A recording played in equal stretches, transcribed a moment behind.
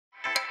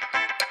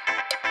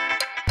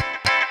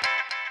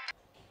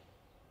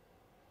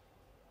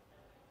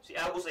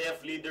Pacquiao sayaf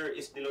leader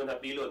Isnilon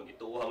Hapilon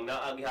gituhang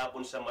naa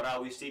gihapon sa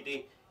Marawi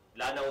City,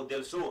 Lanao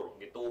del Sur,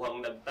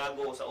 gituhang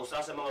nagtago sa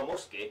usa sa mga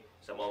moske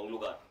sa maong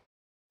lugar.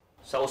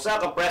 Sa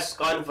usa ka press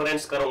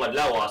conference karong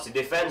adlaw, si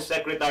Defense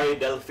Secretary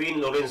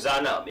Delphine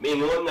Lorenzana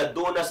miingon nga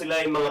doon na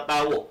sila yung mga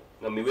tawo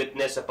nga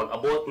mi-witness sa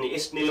pag-abot ni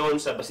Isnilon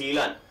sa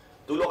Basilan.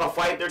 Tulo ka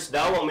fighters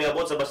daw ang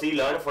miabot sa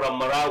Basilan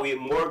from Marawi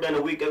more than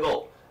a week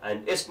ago,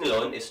 and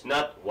Isnilon is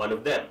not one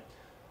of them.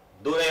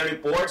 Doon ay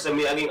report sa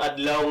miaging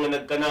adlaw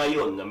nga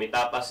nagkanayon nga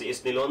mitapas si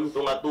Isnilon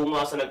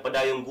tunga-tunga sa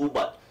nagpadayong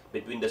gubat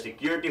between the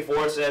security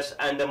forces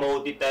and the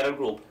multi-terror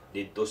group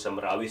dito sa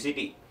Marawi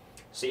City.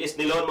 Si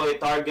Isnilon mo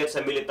target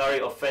sa military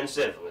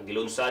offensive nga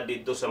gilunsad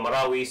dito sa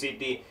Marawi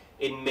City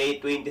in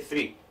May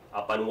 23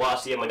 apan wa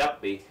siya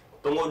madakpi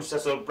tungod sa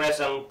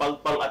sorpresang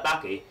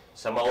pagpang-atake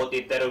sa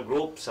multi-terror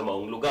group sa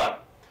maong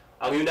lugar.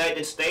 Ang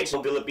United States o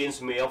Philippines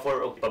may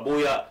offer og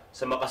pabuya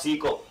sa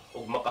makasikop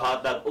ug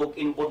makahatag og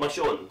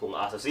impormasyon kung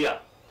asa siya.